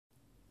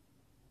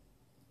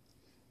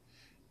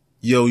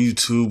Yo,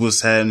 YouTube,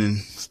 what's happening?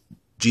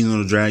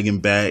 Gino the Dragon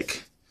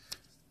back.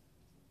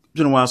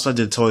 Been a while since I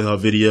did a Toy Haul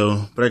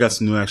video, but I got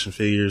some new action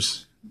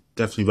figures.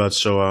 Definitely about to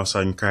show off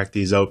so I can crack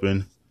these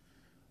open.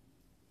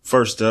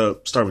 First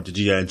up, start with the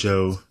G.I.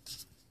 Joe.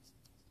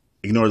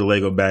 Ignore the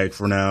Lego bag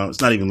for now. It's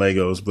not even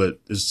Legos,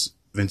 but it's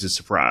vintage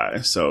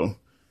surprise, so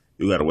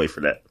you gotta wait for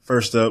that.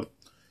 First up,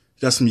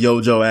 got some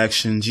Yo-Jo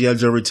action. G.I.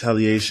 Joe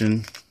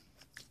Retaliation.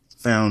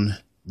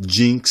 Found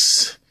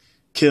Jinx,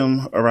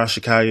 Kim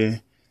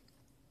Arashikage.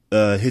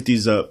 Hit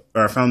these up,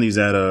 or I found these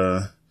at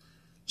a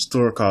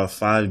store called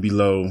Five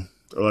Below.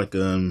 They're like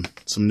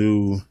some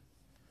new,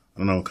 I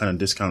don't know, kind of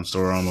discount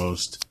store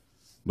almost.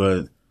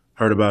 But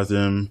heard about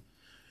them.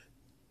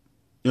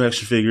 New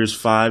action figures,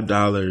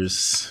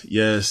 $5.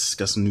 Yes,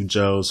 got some new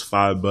Joes,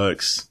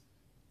 $5.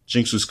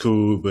 Jinx was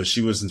cool, but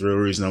she wasn't the real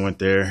reason I went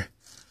there.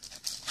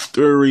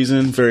 The real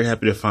reason, very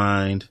happy to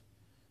find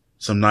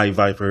some Night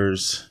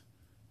Vipers.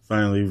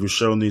 Finally, we were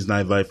showing these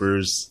Night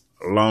Vipers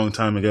a long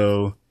time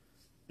ago,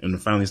 and they're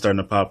finally starting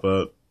to pop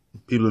up.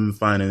 People have been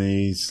finding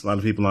these. A lot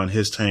of people on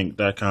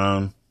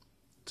histank.com.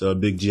 It's a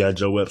big G.I.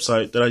 Joe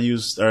website that I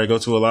use, that I go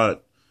to a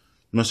lot.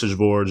 Message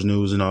boards,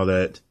 news, and all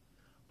that.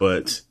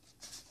 But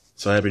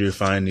so happy to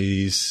find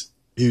these.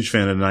 Huge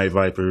fan of the Night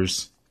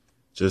Vipers.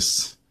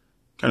 Just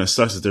kind of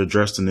sucks that they're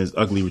dressed in these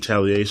ugly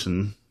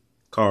Retaliation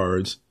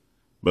cards.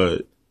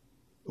 But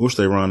I wish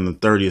they were on the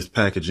 30th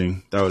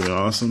packaging. That would have been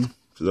awesome.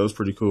 So that was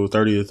pretty cool.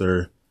 30th,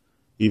 or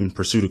even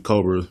Pursuit of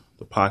Cobra.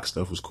 The Pac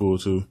stuff was cool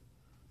too.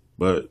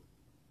 But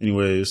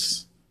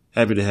anyways,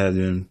 happy to have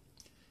them.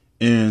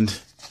 And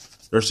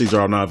the rest of these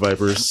are all Night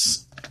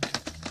Vipers.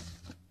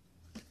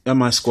 Got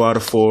my squad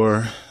of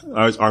 4.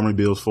 Army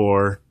Build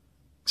 4.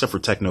 Except for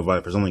Techno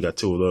Vipers. Only got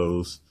 2 of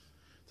those.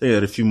 They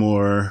had a few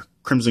more.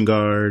 Crimson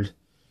Guard.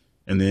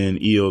 And then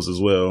Eels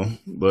as well.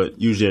 But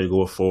usually I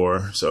go with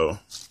 4. So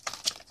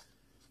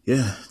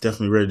yeah,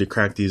 definitely ready to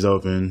crack these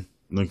open.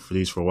 Looking for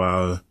these for a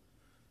while.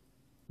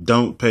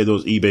 Don't pay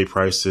those eBay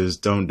prices.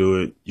 Don't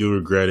do it. You'll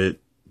regret it.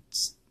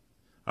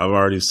 I've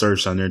already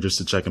searched on there just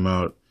to check them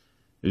out.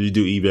 If you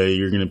do eBay,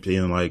 you're going to pay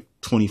them like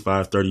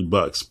 $25,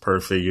 $30 per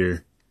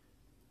figure.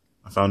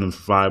 I found them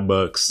for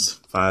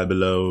 $5, Five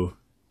Below.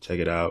 Check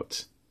it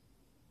out.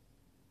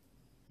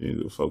 You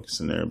need to focus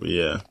in there, but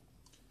yeah.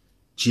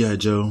 G.I.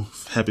 Joe.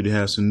 Happy to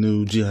have some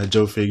new G.I.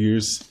 Joe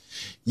figures.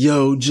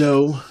 Yo,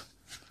 Joe.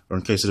 Or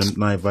in case of the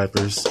Night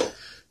Vipers,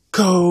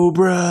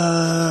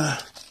 Cobra.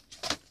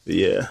 But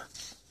yeah.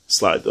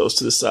 Slide those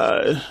to the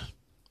side.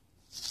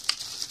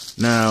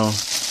 Now,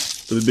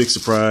 for the big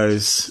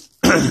surprise.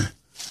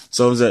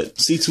 So I was at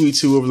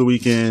C2E2 over the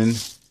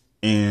weekend,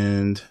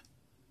 and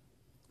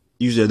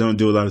usually I don't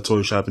do a lot of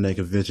toy shopping at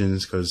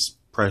conventions because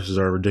prices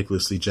are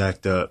ridiculously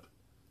jacked up,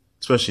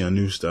 especially on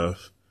new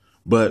stuff.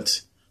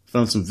 But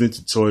found some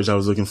vintage toys I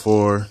was looking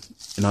for,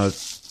 and I'll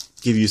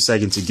give you a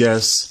second to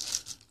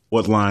guess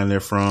what line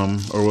they're from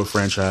or what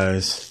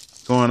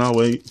franchise. Go on, I'll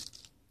wait.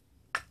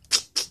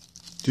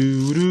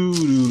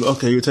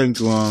 Okay, you're taking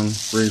too long.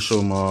 Ready to show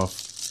them off.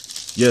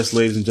 Yes,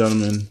 ladies and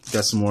gentlemen,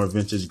 got some more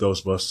vintage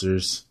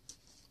Ghostbusters.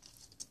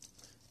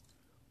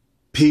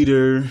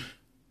 Peter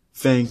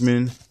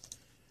Venkman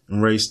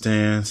and Ray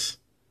Stantz.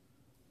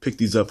 Picked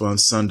these up on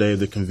Sunday at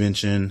the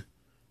convention.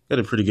 Got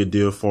a pretty good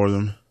deal for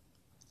them.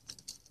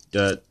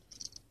 Got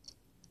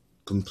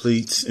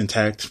complete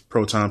intact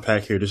proton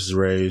pack here. This is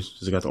Ray's.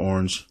 This has got the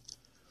orange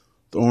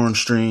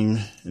stream,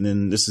 and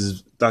then this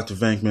is Dr.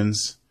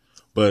 Venkman's,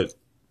 but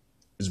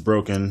it's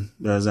broken.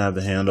 It doesn't have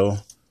the handle,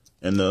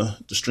 and the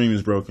stream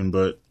is broken.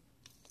 But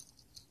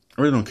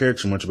I really don't care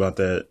too much about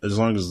that as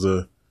long as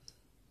the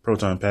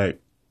proton pack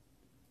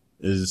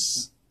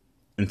is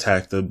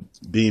intact. The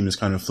beam is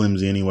kind of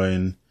flimsy anyway,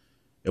 and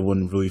it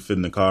wouldn't really fit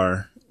in the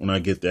car when I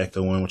get the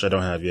Echo one, which I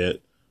don't have yet.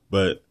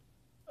 But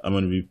I'm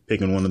going to be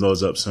picking one of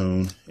those up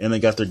soon. And they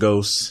got their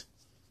ghosts.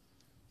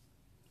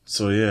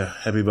 So yeah,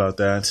 happy about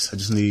that. I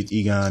just need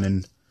Egon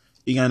and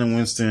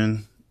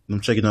Winston.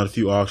 I'm checking out a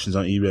few auctions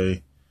on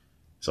eBay,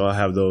 so I'll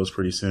have those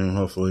pretty soon,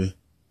 hopefully.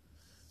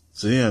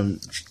 So yeah, I'm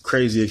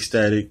crazy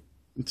ecstatic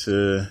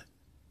to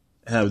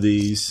have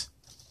these.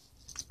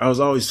 I was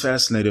always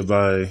fascinated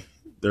by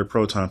their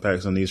proton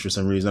packs on these for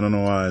some reason. I don't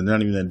know why. They're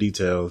not even that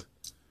detailed.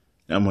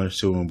 Not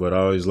much to them, but I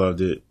always loved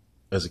it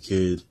as a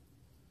kid.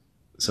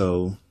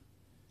 So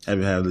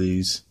happy to have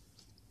these.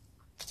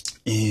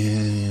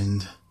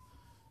 And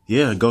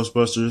yeah,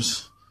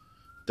 Ghostbusters.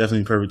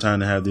 Definitely perfect time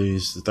to have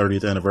these. The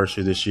 30th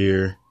anniversary this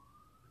year.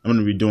 I'm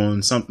going to be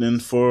doing something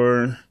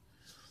for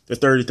the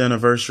 30th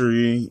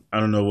anniversary. I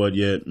don't know what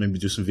yet. Maybe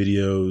do some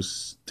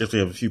videos. Definitely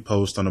have a few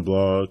posts on the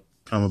blog.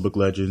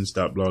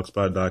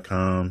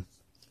 comicbooklegends.blogspot.com.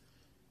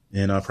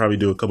 And I'll probably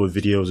do a couple of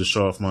videos to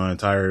show off my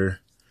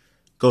entire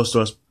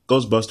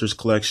Ghostbusters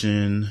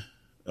collection,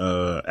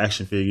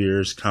 action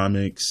figures,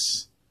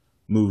 comics,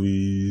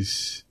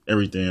 movies,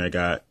 everything I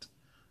got.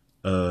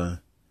 So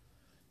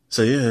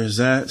yeah, there's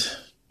that.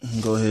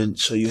 I'll go ahead and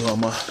show you all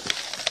my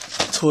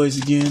toys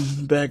again in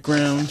the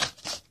background.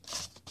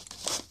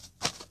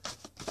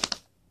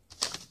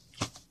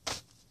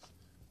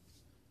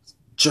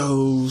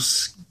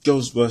 Joe's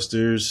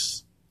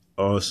Ghostbusters,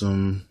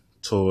 awesome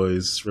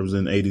toys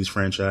representing 80s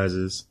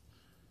franchises.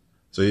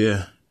 So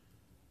yeah,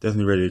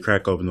 definitely ready to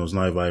crack open those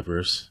Night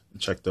Vipers.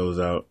 Check those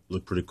out.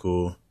 Look pretty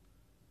cool.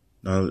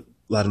 Now, a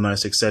lot of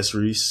nice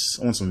accessories.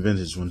 I want some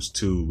vintage ones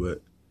too,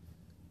 but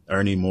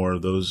I need more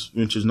of those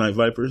vintage Night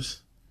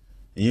Vipers.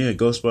 And yeah,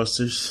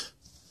 Ghostbusters.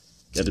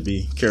 Got to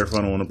be careful.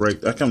 I don't want to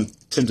break. I'm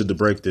tempted to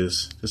break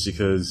this just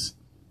because.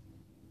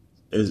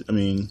 I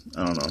don't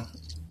know.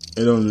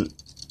 It don't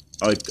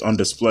like on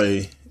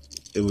display.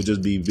 It would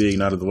just be big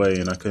and out of the way,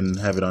 and I couldn't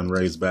have it on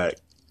raised back.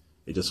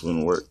 It just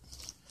wouldn't work.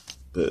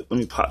 But let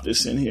me pop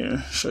this in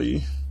here, show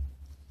you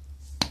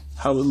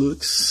how it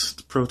looks.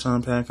 The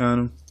proton pack on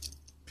him.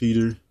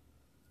 Peter.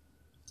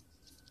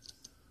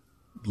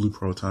 Blue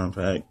proton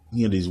pack.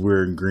 He had these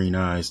weird green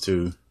eyes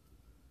too.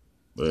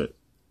 But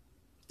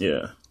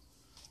yeah.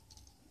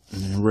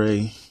 And then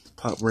Ray.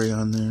 Pop Ray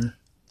on there.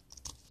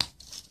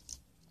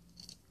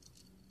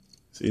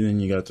 See, then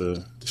you got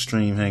the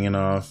stream hanging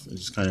off. It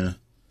just kind of,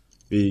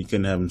 you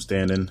couldn't have him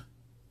standing.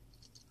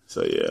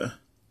 So yeah.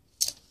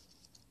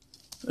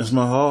 That's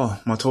my haul,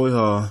 my toy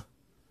haul.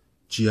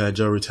 G.I.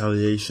 Joe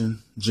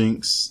Retaliation,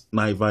 Jinx,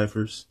 Night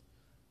Vipers,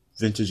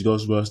 Vintage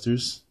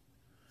Ghostbusters,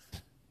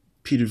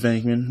 Peter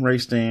Venkman, Ray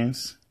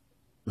Stantz,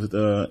 with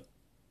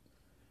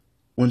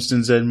Winston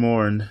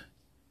Zeddemore and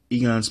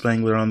Egon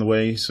Spangler on the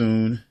way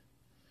soon,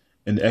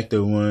 and the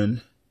Ecto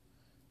one.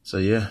 So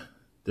yeah,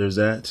 there's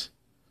that.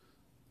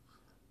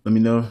 Let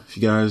me know if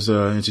you guys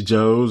into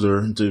Joes or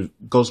into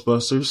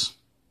Ghostbusters.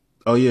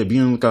 Oh yeah, be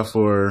on the lookout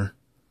for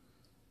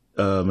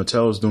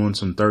Mattel's doing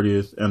some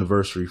 30th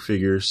anniversary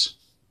figures,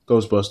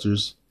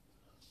 Ghostbusters,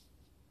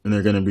 and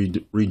they're going to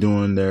be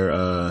redoing their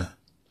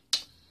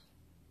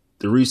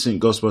the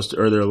recent Ghostbusters,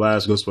 or their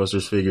last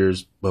Ghostbusters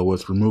figures, but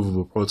with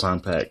removable proton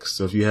packs.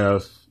 So if you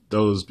have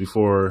those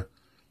before,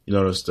 you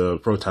notice the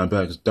proton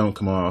packs don't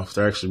come off.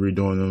 They're actually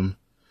redoing them.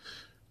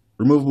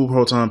 Removable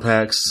proton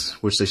packs,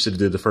 which they should have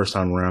did the first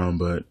time around,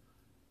 but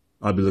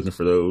I'll be looking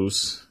for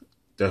those.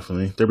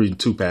 Definitely. There'll be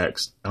 2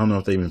 packs. I don't know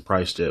if they've been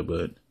priced yet,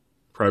 but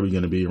probably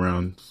going to be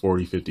around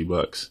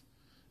 $40-50,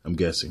 I'm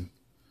guessing.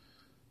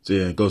 So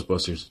yeah,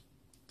 Ghostbusters.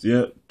 So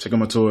yeah, check out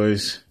my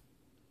toys,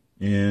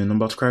 and I'm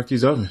about to crack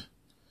these open.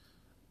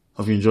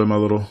 Hope you enjoyed my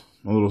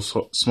little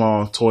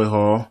small toy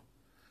haul,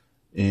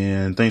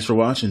 and thanks for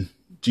watching.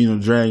 Gino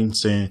Dragon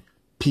saying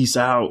peace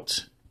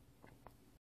out.